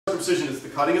Circumcision is the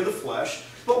cutting of the flesh,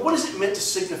 but what is it meant to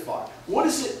signify? What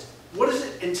does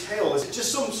it entail? Is it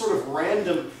just some sort of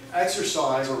random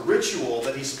exercise or ritual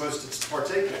that he's supposed to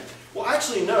partake in? Well,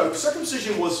 actually, no.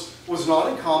 Circumcision was not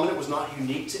uncommon. It was not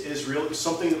unique to Israel. It was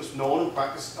something that was known and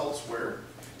practiced elsewhere,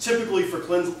 typically for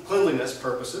cleanliness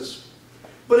purposes.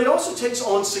 But it also takes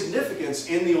on significance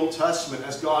in the Old Testament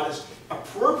as God has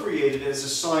appropriated it as a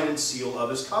sign and seal of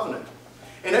his covenant.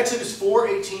 In Exodus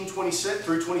 4:18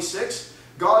 through 26,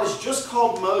 God has just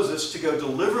called Moses to go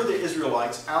deliver the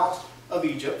Israelites out of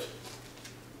Egypt,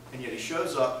 and yet he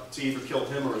shows up to either kill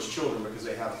him or his children because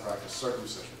they haven't practiced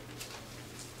circumcision.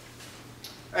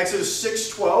 Exodus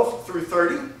 6:12 through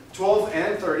 30, 12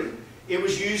 and 30, it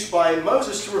was used by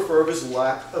Moses to refer of his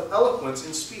lack of eloquence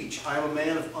in speech. I am a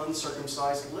man of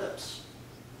uncircumcised lips.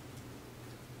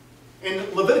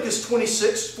 In Leviticus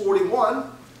 26:41,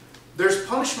 there's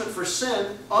punishment for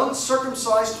sin.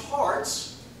 Uncircumcised hearts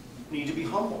need to be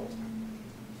humbled.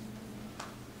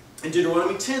 In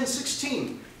Deuteronomy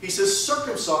 10:16, he says,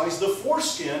 circumcise the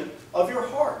foreskin of your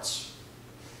hearts.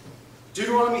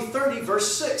 Deuteronomy 30,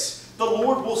 verse 6, the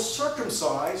Lord will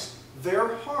circumcise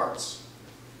their hearts.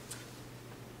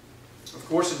 Of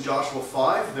course, in Joshua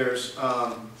 5, there's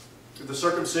the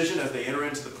circumcision as they enter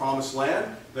into the promised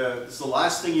land. It's the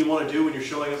last thing you want to do when you're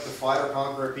showing up to fight or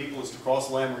conquer a people is to cross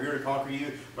the land. We're here to conquer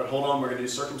you, but hold on, we're going to do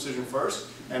circumcision first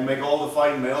and make all the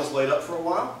fighting males laid up for a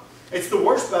while. It's the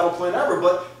worst battle plan ever,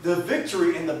 but the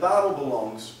victory in the battle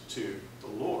belongs to the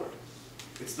Lord.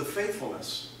 It's the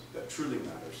faithfulness that truly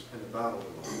matters, and the battle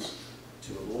belongs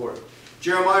to the Lord.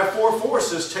 Jeremiah 4:4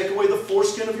 says, take away the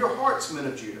foreskin of your hearts, men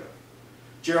of Judah.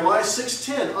 Jeremiah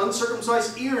 6:10,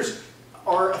 uncircumcised ears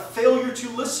are a failure to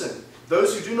listen,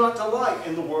 those who do not delight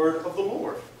in the word of the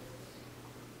Lord.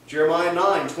 Jeremiah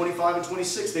 9:25 and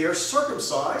 26, they are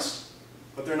circumcised,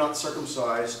 but they're not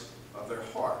circumcised of their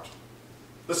heart.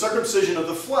 The circumcision of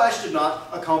the flesh did not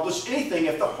accomplish anything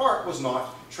if the heart was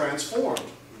not transformed.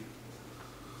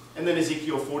 And then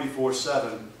Ezekiel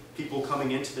 44:7, people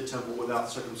coming into the temple without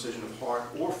circumcision of heart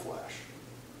or flesh.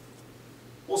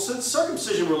 Well, since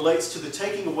circumcision relates to the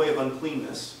taking away of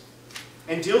uncleanness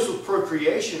and deals with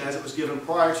procreation as it was given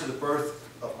prior to the birth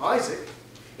of Isaac,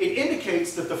 it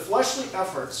indicates that the fleshly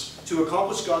efforts to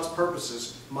accomplish God's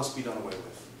purposes must be done away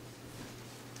with.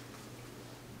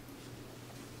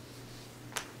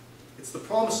 It's the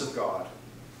promise of God,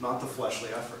 not the fleshly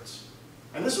efforts.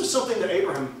 And this was something that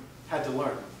Abraham had to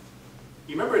learn.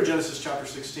 You remember in Genesis chapter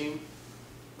 16?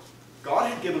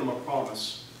 God had given him a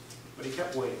promise, but he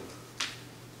kept waiting.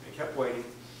 And he kept waiting.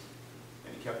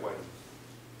 And he kept waiting.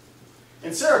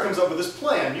 And Sarah comes up with this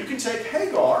plan. You can take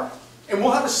Hagar, and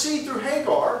we'll have a seed through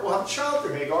Hagar. We'll have a child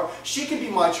through Hagar. She can be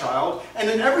my child, and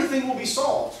then everything will be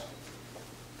solved.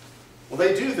 Well,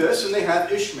 they do this, and they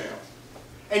have Ishmael.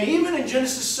 And even in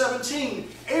Genesis 17,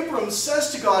 Abram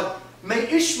says to God, may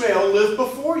Ishmael live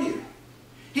before you.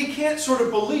 He can't sort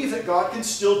of believe that God can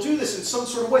still do this in some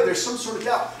sort of way. There's some sort of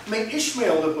doubt. May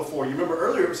Ishmael live before you. Remember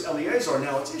earlier it was Eleazar,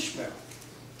 now it's Ishmael.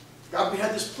 God, we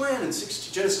had this plan in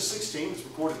Genesis 16, it's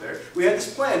recorded there. We had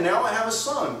this plan, now I have a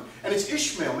son, and it's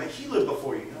Ishmael. May he live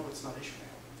before you. No, it's not Ishmael.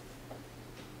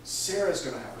 Sarah's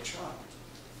going to have a child.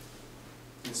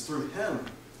 And it's through him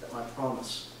that my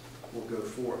promise will go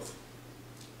forth.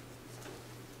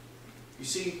 You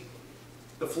see,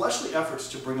 the fleshly efforts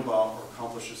to bring about or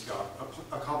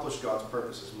accomplish God's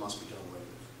purposes must be done away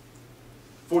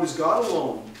with. For it is God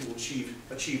alone who will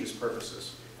achieve his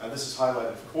purposes. This is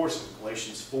highlighted, of course, in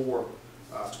Galatians 4,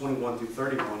 21 through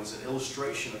 31 as an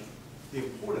illustration of the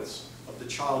importance of the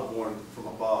child born from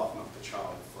above, not the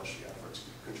child of fleshly efforts,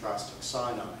 contrasting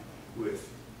Sinai with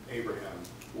Abraham,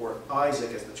 or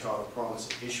Isaac as the child of promise,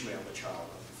 and Ishmael the child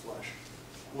of the flesh.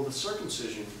 Well, the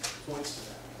circumcision points to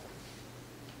that.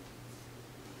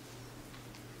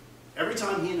 Every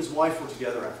time he and his wife were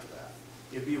together after that,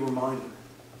 it'd be a reminder.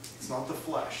 It's not the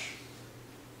flesh.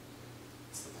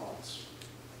 It's the promise.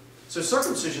 So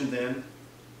circumcision then,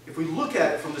 if we look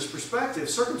at it from this perspective,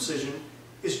 circumcision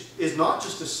is not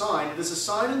just a sign. It is a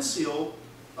sign and seal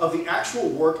of the actual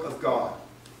work of God.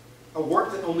 A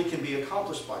work that only can be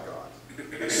accomplished by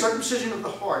God. Circumcision of the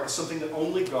heart is something that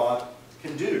only God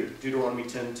can do. Deuteronomy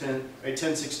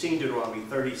 10:16, Deuteronomy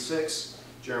 36,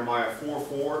 Jeremiah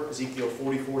 4:4, Ezekiel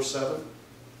 44:7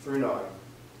 through 9.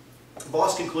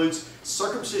 Voss concludes,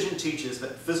 circumcision teaches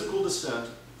that physical descent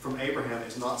from Abraham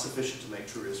is not sufficient to make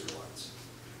true Israelites.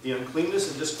 The uncleanness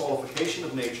and disqualification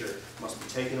of nature must be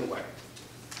taken away.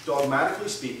 Dogmatically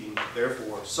speaking,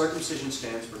 therefore, circumcision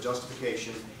stands for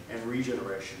justification and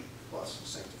regeneration plus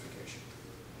sanctification.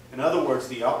 In other words,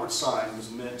 the outward sign was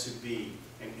meant to be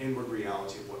an inward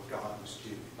reality of what God was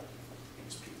doing in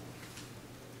his people.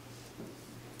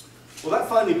 Well, that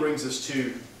finally brings us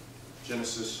to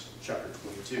Genesis chapter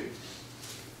 22.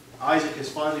 Isaac has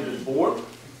finally been born,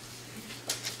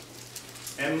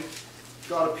 and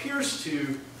God appears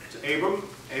to Abraham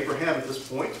at this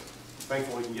point.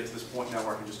 Thankfully, we can get to this point now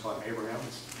where I can just call him Abraham.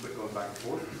 It's a bit going back and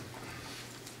forth.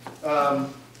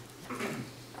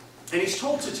 And he's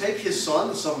told to take his son,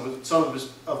 the son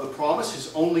of the promise,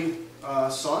 his only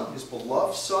son, his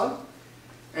beloved son,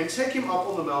 and take him up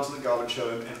on the mountain that God would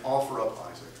show him and offer up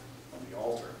Isaac on the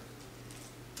altar.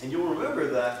 And you'll remember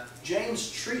that James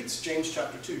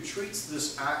chapter 2, treats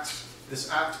this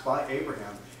act by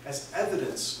Abraham as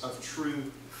evidence of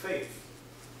true faith.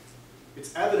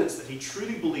 It's evidence that he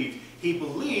truly believed. He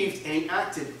believed and he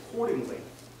acted accordingly.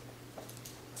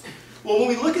 Well, when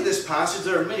we look at this passage,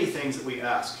 there are many things that we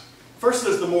ask. First,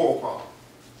 there's the moral problem.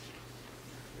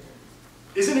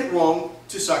 Isn't it wrong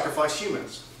to sacrifice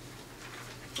humans?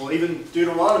 Well, even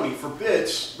Deuteronomy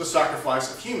forbids the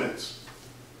sacrifice of humans.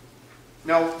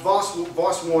 Now,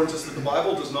 Voss warns us that the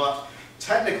Bible does not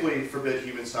technically forbid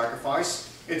human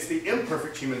sacrifice. It's the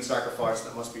imperfect human sacrifice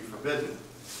that must be forbidden.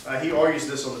 He argues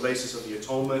this on the basis of the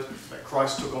atonement, that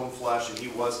Christ took on flesh and he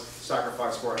was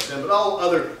sacrificed for our sin. But all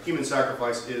other human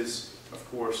sacrifice is, of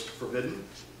course, forbidden.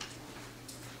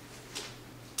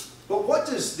 But what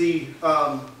does this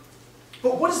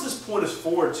point us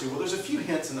forward to? Well, there's a few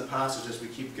hints in the passage as we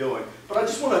keep going. But I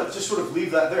just want to sort of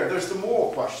leave that there. There's the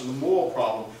moral question, the moral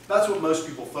problem. That's what most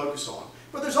people focus on.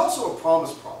 But there's also a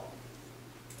promise problem.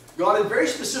 God had very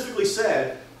specifically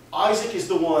said, Isaac is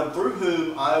the one through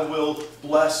whom I will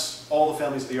bless all the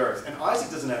families of the earth. And Isaac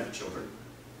doesn't have any children.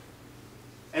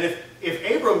 And if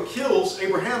Abraham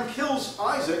kills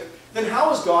Isaac, then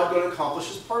how is God going to accomplish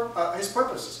his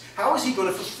purposes? How is he going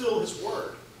to fulfill his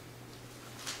word?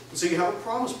 And so you have a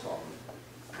promise problem.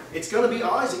 It's going to be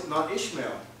Isaac, not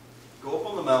Ishmael. Go up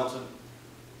on the mountain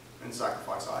and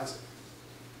sacrifice Isaac.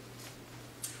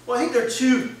 Well, I think there are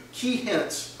two key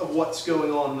hints of what's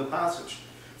going on in the passage.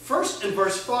 First, in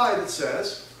verse 5, it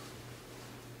says,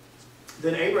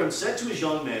 Then Abraham said to his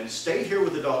young men, Stay here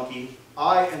with the donkey.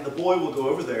 I and the boy will go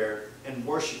over there and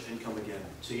worship and come again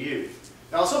to you.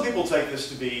 Now, some people take this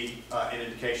to be an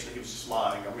indication that he was just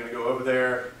lying. I'm going to go over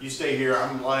there. You stay here.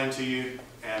 I'm lying to you.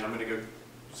 And I'm going to go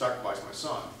sacrifice my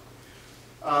son.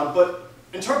 But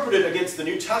interpreted against the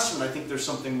New Testament, I think there's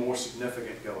something more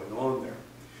significant going on there.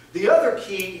 The other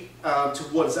key to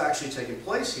what is actually taking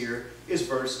place here is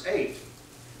verse 8.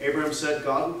 Abraham said,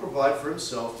 God will provide for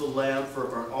himself the lamb for a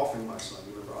burnt offering, my son.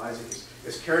 Remember, Isaac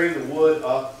is carrying the wood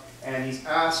up, and he's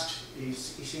asked, he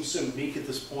seems so meek at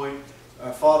this point,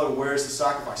 Father, where's the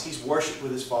sacrifice? He's worshipped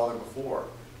with his father before.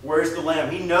 Where's the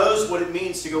lamb? He knows what it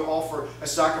means to go offer a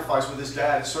sacrifice with his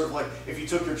dad. It's sort of like if you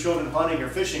took your children hunting or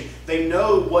fishing, they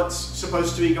know what's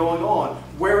supposed to be going on.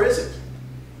 Where is it?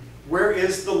 Where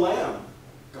is the lamb?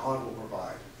 God will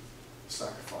provide the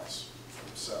sacrifice for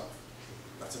himself.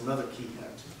 That's another key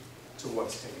hint to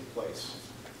what's taking place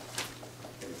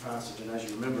in the passage. And as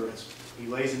you remember, he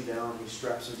lays him down, he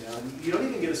straps him down. You don't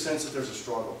even get a sense that there's a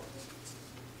struggle.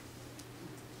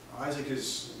 Isaac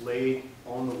is laid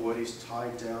on the wood, he's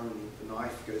tied down, and the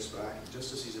knife goes back. And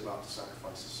just as he's about to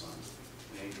sacrifice his son,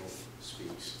 an angel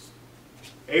speaks.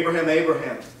 Abraham,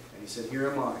 Abraham. And he said, Here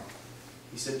am I.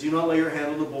 He said, Do not lay your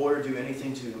hand on the boy or do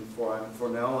anything to him, for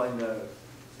now I know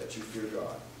that you fear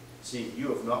God, seeing you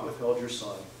have not withheld your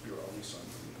son, your only son,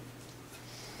 from me.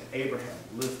 And Abraham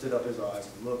lifted up his eyes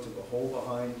and looked, and behold,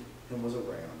 behind him was a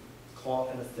ram,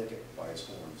 caught in a thicket by his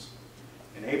horns.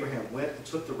 And Abraham went and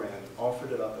took the ram and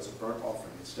offered it up as a burnt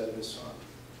offering instead of his son.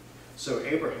 So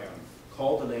Abraham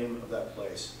called the name of that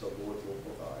place, The Lord Will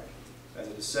Provide. As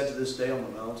it is said to this day on the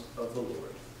mount of the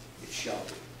Lord, it shall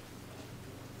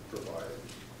be provided.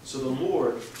 So the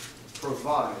Lord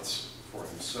provides for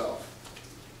himself.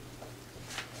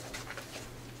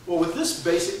 Well, with this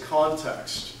basic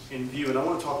context in view, and I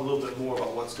want to talk a little bit more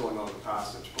about what's going on in the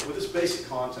passage, but with this basic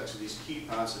context of these key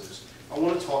passages, I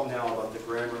want to talk now about the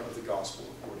grammar of the gospel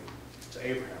according to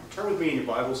Abraham. Turn with me in your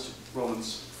Bibles to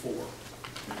Romans 4.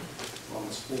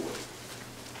 Romans 4.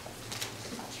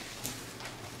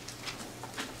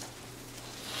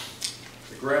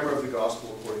 The grammar of the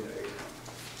gospel according to Abraham.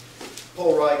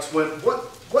 Paul writes,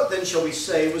 What then shall we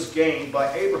say was gained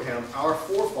by Abraham, our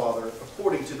forefather,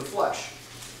 according to the flesh?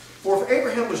 For if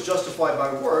Abraham was justified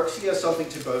by works, he has something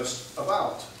to boast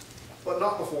about, but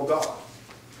not before God.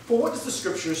 For what does the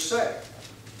Scriptures say?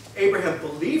 Abraham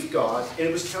believed God, and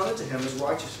it was counted to him as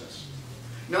righteousness.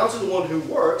 Now to the one who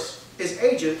works,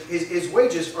 his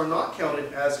wages are not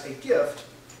counted as a gift,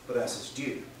 but as his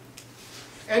due.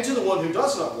 And to the one who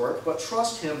does not work, but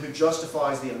trusts him who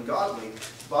justifies the ungodly,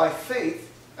 by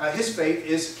faith, his faith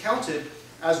is counted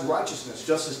as righteousness,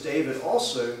 just as David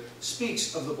also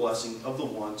speaks of the blessing of the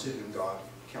one to whom God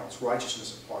counts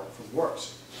righteousness apart from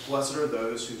works. Blessed are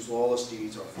those whose lawless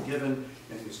deeds are forgiven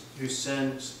and whose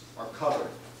sins are covered.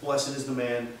 Blessed is the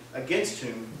man against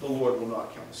whom the Lord will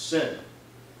not count sin.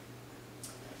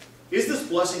 Is this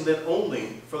blessing then only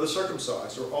for the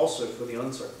circumcised or also for the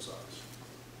uncircumcised?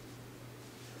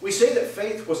 We say that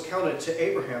faith was counted to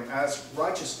Abraham as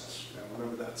righteousness. Now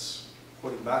remember, that's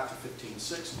quoting back to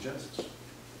 15:6 in Genesis.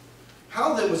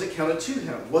 How then was it counted to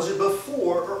him? Was it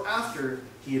before or after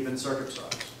he had been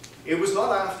circumcised? It was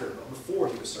not after, but before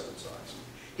he was circumcised.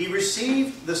 He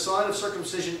received the sign of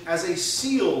circumcision as a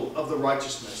seal of the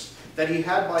righteousness that he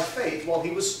had by faith while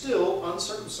he was still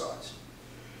uncircumcised.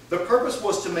 The purpose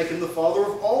was to make him the father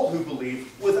of all who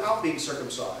believe without being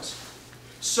circumcised,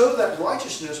 so that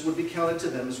righteousness would be counted to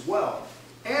them as well,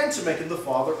 and to make him the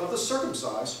father of the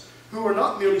circumcised, who are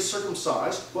not merely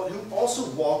circumcised, but who also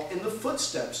walk in the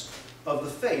footsteps of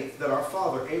the faith that our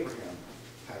father Abraham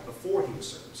had before he was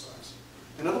circumcised.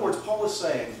 In other words, Paul is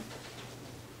saying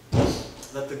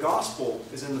that the gospel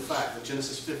is in the fact that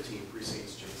Genesis 15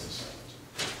 precedes Genesis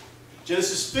 17.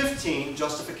 Genesis 15,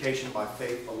 justification by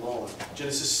faith alone.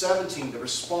 Genesis 17, the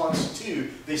response to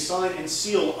the sign and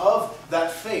seal of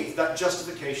that faith, that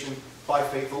justification by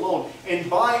faith alone. And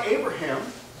by Abraham,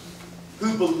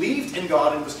 who believed in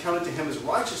God and was counted to him as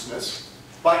righteousness,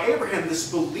 by Abraham,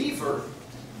 this believer,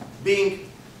 being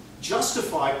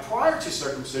justified prior to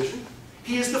circumcision,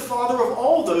 he is the father of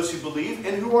all those who believe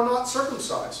and who are not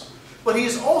circumcised. But he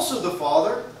is also the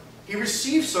father, he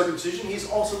received circumcision, he is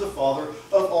also the father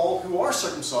of all who are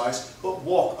circumcised, but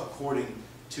walk according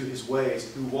to his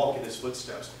ways, who walk in his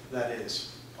footsteps. That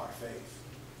is, by faith.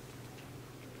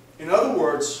 In other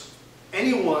words,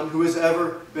 anyone who has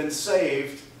ever been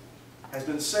saved has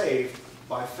been saved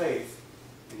by faith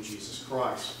in Jesus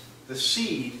Christ, the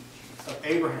seed of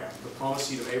Abraham, the promised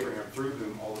seed of Abraham, through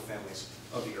whom all the families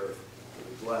of the earth will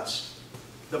be blessed.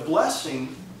 The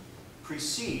blessing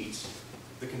precedes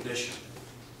the condition.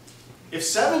 If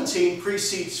 17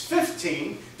 precedes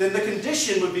 15, then the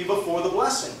condition would be before the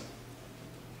blessing,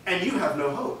 and you have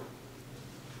no hope.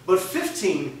 But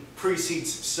 15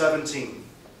 precedes 17.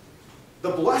 The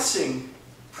blessing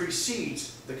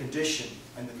precedes the condition,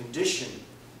 and the condition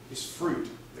is fruit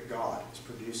that God is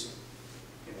producing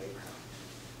in Abraham.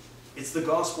 It's the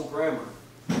gospel grammar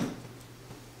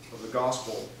of the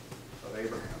gospel of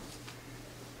Abraham.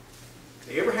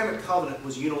 The Abrahamic covenant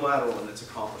was unilateral in its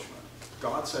accomplishment.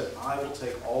 God said, I will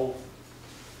take all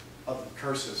of the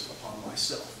curses upon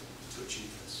myself to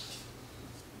achieve this.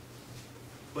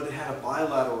 But it had a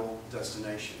bilateral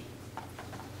destination.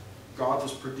 God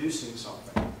was producing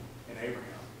something in Abraham.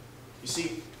 You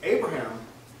see, Abraham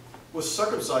was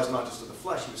circumcised not just of the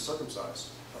flesh, he was circumcised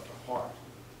of the heart.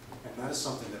 And that is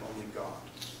something that only God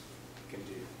can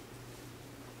do.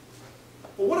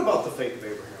 Well, what about the faith of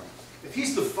Abraham? If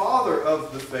he's the father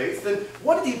of the faith, then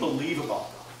what did he believe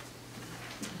about God?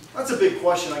 That's a big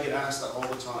question. I get asked that all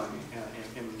the time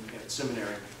in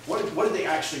seminary. What did they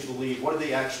actually believe? What did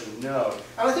they actually know?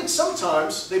 And I think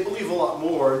sometimes they believe a lot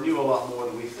more, knew a lot more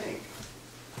than we think.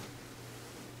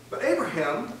 But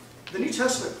Abraham, the New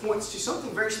Testament points to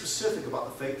something very specific about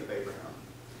the faith of Abraham.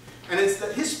 And it's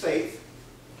that his faith,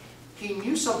 he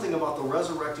knew something about the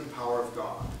resurrecting power of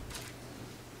God.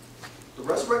 The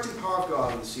resurrecting power of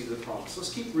God in the seed of the promise.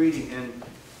 Let's keep reading in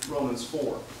Romans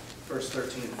 4, verse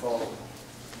 13 and following.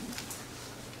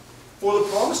 For the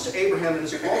promise to Abraham and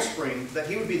his offspring that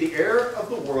he would be the heir of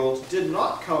the world did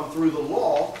not come through the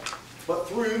law, but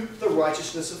through the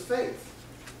righteousness of faith.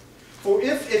 For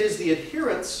if it is the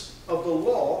adherents of the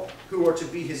law who are to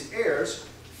be his heirs,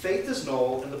 faith is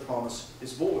null and the promise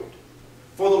is void.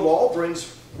 For the law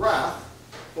brings wrath,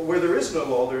 but where there is no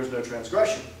law, there is no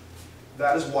transgression.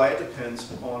 That is why it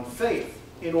depends on faith,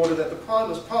 in order that the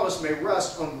promise may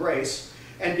rest on grace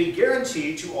and be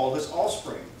guaranteed to all his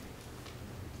offspring.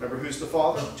 Remember, who's the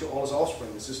father? To all his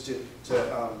offspring. This is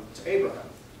to Abraham.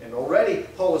 And already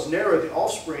Paul has narrowed the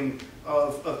offspring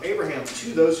of Abraham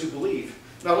to those who believe.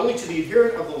 Not only to the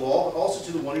adherent of the law, but also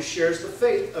to the one who shares the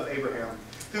faith of Abraham,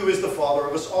 who is the father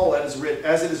of us all, as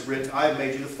it is written, I have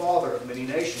made you the father of many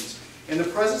nations, in the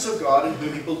presence of God in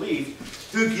whom he believed,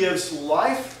 who gives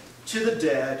life to the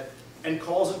dead and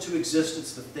calls into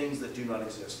existence the things that do not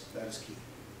exist. That is key.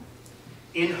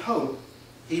 In hope,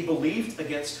 he believed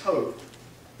against hope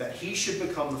that he should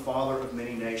become the father of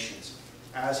many nations.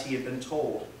 As he had been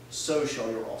told, so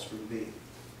shall your offspring be.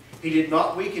 He did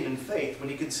not weaken in faith when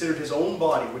he considered his own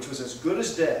body, which was as good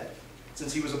as dead,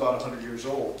 since he was about 100 years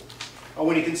old, or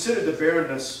when he considered the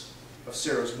barrenness of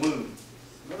Sarah's womb.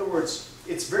 In other words,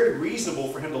 it's very reasonable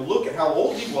for him to look at how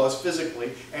old he was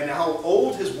physically and how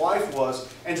old his wife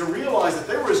was and to realize that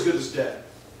they were as good as dead.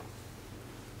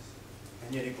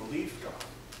 And yet he believed God,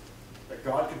 that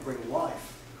God could bring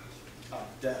life out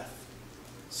of death,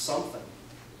 something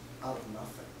out of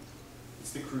nothing.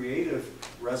 It's the creative,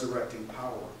 resurrecting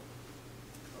power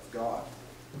of God.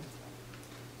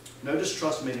 No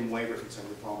distrust made him waver concerning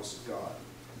the promise of God,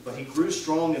 but he grew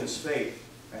strong in his faith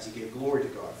as he gave glory to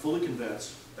God, fully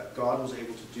convinced that God was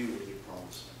able to do what he had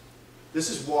promised.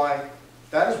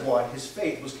 That is why his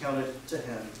faith was counted to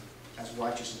him as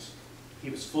righteousness. He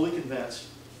was fully convinced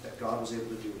that God was able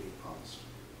to do what he had promised.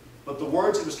 But the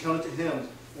words that was counted to him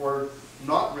were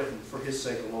not written for his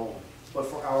sake alone, but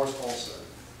for ours also.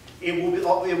 It will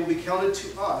be counted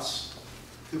to us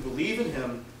who believe in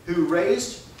him, who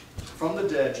raised from the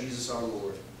dead Jesus our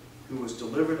Lord, who was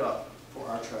delivered up for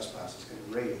our trespasses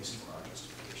and raised for our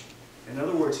justification. In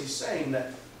other words, he's saying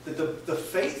that the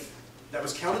faith that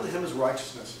was counted to him as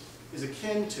righteousness is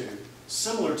akin to,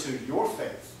 similar to your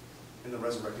faith in the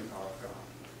resurrecting power of God.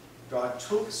 God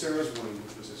took Sarah's womb,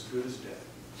 which was as good as dead,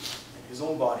 and his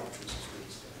own body, which was as good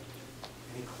as dead,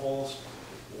 and he calls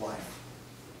life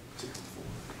to come forth.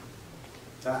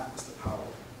 That is the power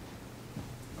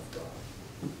of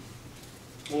God.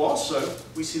 Well, also,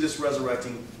 we see this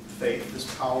resurrecting faith,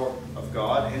 this power of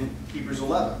God, in Hebrews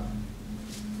 11.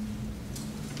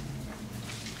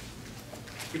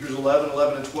 Hebrews 11,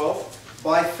 11 and 12.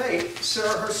 By faith,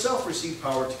 Sarah herself received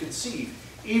power to conceive,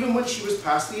 even when she was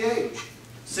past the age,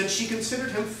 since she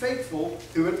considered him faithful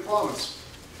who had promised.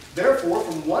 Therefore,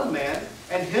 from one man,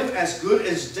 and him as good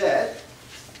as dead,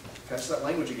 catch that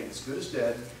language again, as good as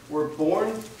dead, were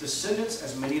born descendants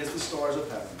as many as the stars of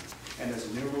heaven, and as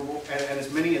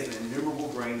many as the innumerable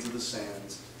grains of the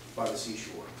sands by the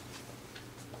seashore.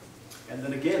 And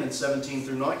then again in 17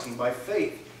 through 19, by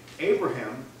faith,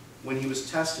 Abraham, when he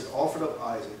was tested, offered up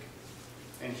Isaac,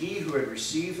 and he who had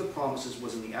received the promises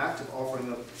was in the act of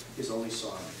offering up his only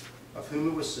son, of whom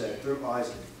it was said, through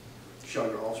Isaac shall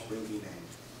your offspring be named.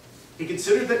 He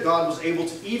considered that God was able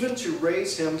to even to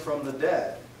raise him from the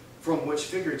dead, from which,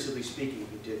 figuratively speaking,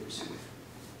 he did receive him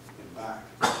back.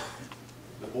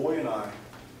 The boy and I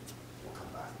will come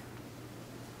back.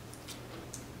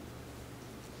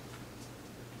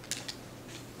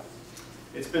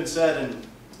 It's been said in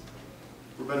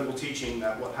rabbinical teaching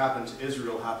that what happened to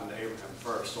Israel happened to Abraham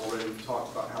first. Already we've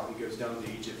talked about how he goes down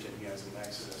to Egypt and he has an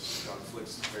exodus. God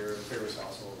afflicts Pharaoh's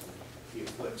household. He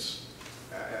afflicts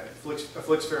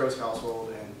Pharaoh's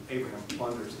household, and Abraham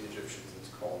plunders the Egyptians. It's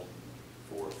called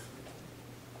forth.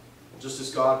 Just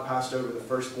as God passed over the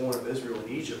firstborn of Israel in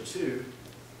Egypt too,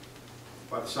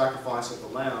 by the sacrifice of the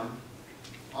lamb,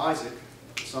 Isaac,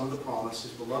 the son of the promise,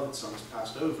 his beloved son, is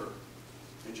passed over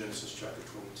in Genesis chapter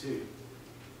 22.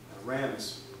 A ram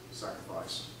is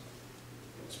sacrificed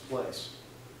in its place.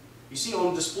 You see,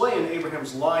 on display in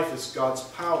Abraham's life is God's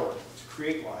power to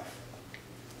create life,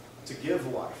 to give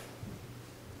life.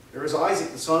 There is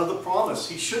Isaac, the son of the promise.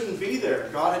 He shouldn't be there.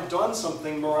 God had done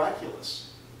something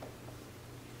miraculous.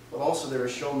 But also there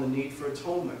is shown the need for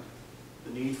atonement,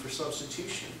 the need for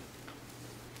substitution,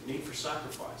 the need for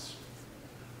sacrifice.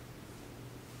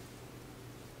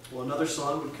 Well, another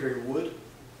son would carry wood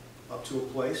up to a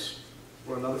place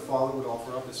where another father would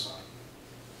offer up his son.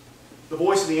 The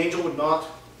voice of the angel would not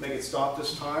make it stop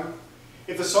this time.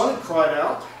 If the son had cried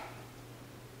out,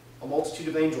 a multitude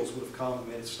of angels would have come and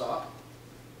made it stop.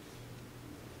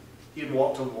 He had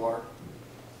walked on water.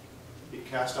 He had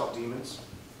cast out demons.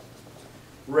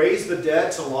 Raised the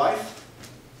dead to life.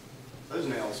 Those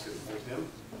nails couldn't hold him.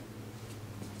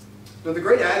 Now, the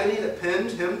great agony that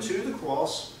pinned him to the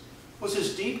cross was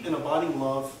his deep and abiding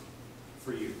love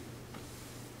for you.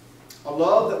 A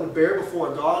love that would bear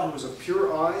before a God who was of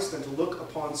purer eyes than to look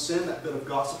upon sin, that bit of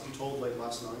gossip you told late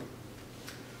last night.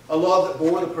 A love that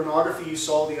bore the pornography you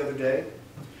saw the other day.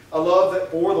 A love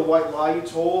that bore the white lie you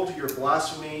told, your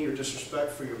blasphemy, your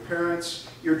disrespect for your parents,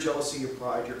 your jealousy, your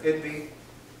pride, your envy,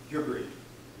 your greed.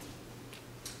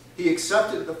 He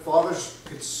accepted the Father's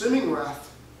consuming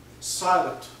wrath,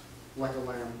 silent like a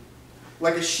lamb,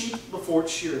 like a sheep before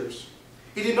its shearers.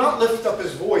 He did not lift up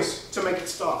his voice to make it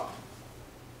stop.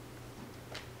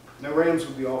 No rams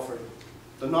would be offered.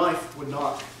 The knife would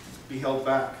not be held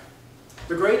back.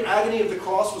 The great agony of the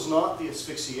cross was not the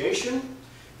asphyxiation.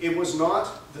 It was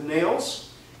not the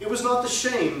nails. It was not the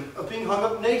shame of being hung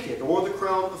up naked or the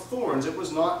crown of thorns. It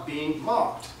was not being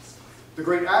mocked. The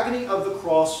great agony of the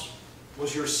cross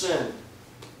was your sin.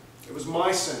 It was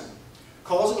my sin,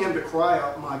 causing him to cry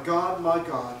out, my God,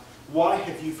 why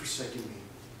have you forsaken me?"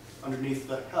 underneath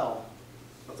the hell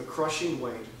of the crushing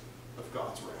weight of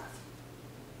God's wrath.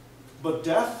 But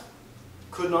death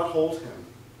could not hold him.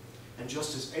 And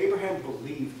just as Abraham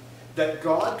believed that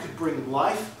God could bring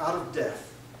life out of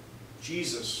death,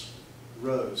 Jesus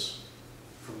rose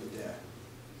from the dead.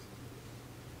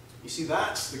 You see,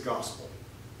 that's the gospel,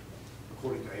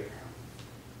 according to Abraham.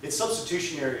 It's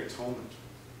substitutionary atonement.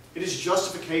 It is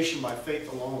justification by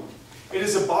faith alone. It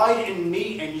is abide in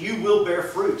me and you will bear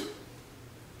fruit.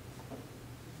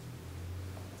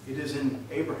 It is in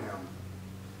Abraham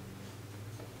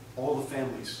all the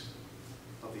families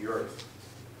of the earth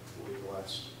will be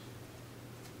blessed.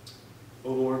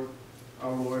 O Lord,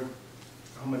 our Lord,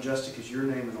 how majestic is your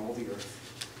name in all the earth.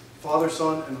 Father,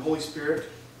 Son, and Holy Spirit,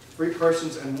 three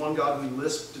persons and one God, we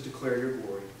lisp to declare your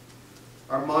glory.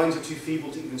 Our minds are too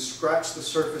feeble to even scratch the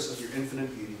surface of your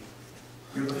infinite beauty.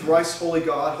 You're the thrice holy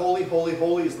God. Holy, holy,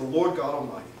 holy is the Lord God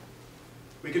Almighty.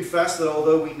 We confess that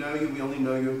although we know you, we only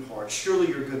know you in part. Surely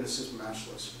your goodness is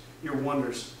matchless. Your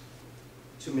wonders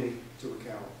too many to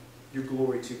recount. Your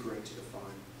glory too great to define.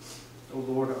 O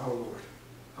Lord, our Lord,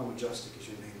 how majestic is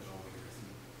your name in all the earth.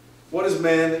 What is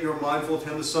man that you are mindful of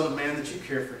him, the Son of Man that you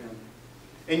care for him?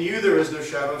 In you there is no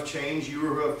shadow of change. You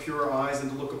who have pure eyes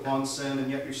and to look upon sin, and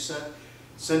yet you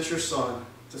sent your Son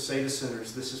to say to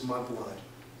sinners, this is my blood,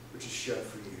 which is shed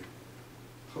for you.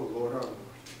 O Lord, our Lord,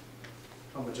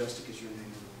 how majestic is your name in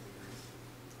all the earth.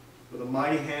 With a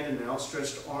mighty hand and an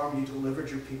outstretched arm, you delivered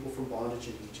your people from bondage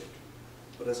in Egypt.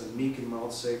 But as a meek and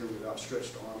mild Savior with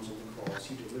outstretched arms on the cross,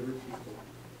 you delivered people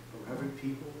from every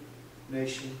people,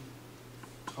 nation,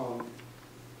 tongue,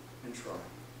 and tribe.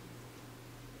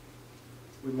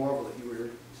 We marvel that you were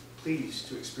pleased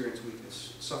to experience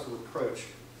weakness, suffer reproach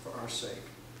for our sake.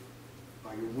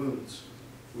 By your wounds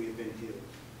we have been healed.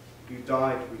 You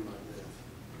died that we might live.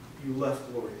 You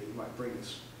left glory that you might bring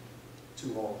us to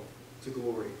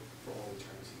glory for all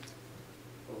eternity.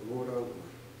 O Lord, our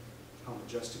Lord, how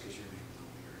majestic is your name in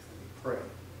all the earth. And we pray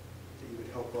that you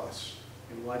would help us,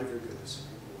 in light of your goodness and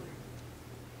your glory,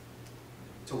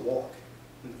 to walk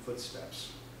in the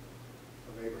footsteps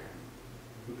of Abraham,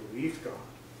 who believed God,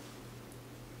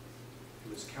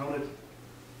 who was counted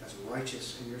as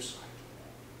righteous in your sight,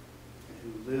 and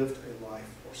who lived a life,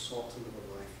 or sought to live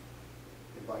a life,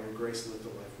 and by your grace lived a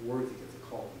life worthy of the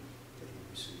calling that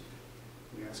he received.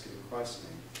 We ask it in Christ's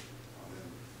name.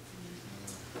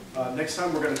 Amen. Next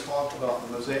time we're going to talk about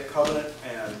the Mosaic Covenant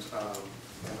and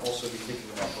also be thinking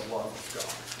about the love of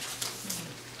God.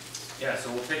 Yeah,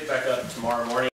 so we'll pick back up tomorrow morning.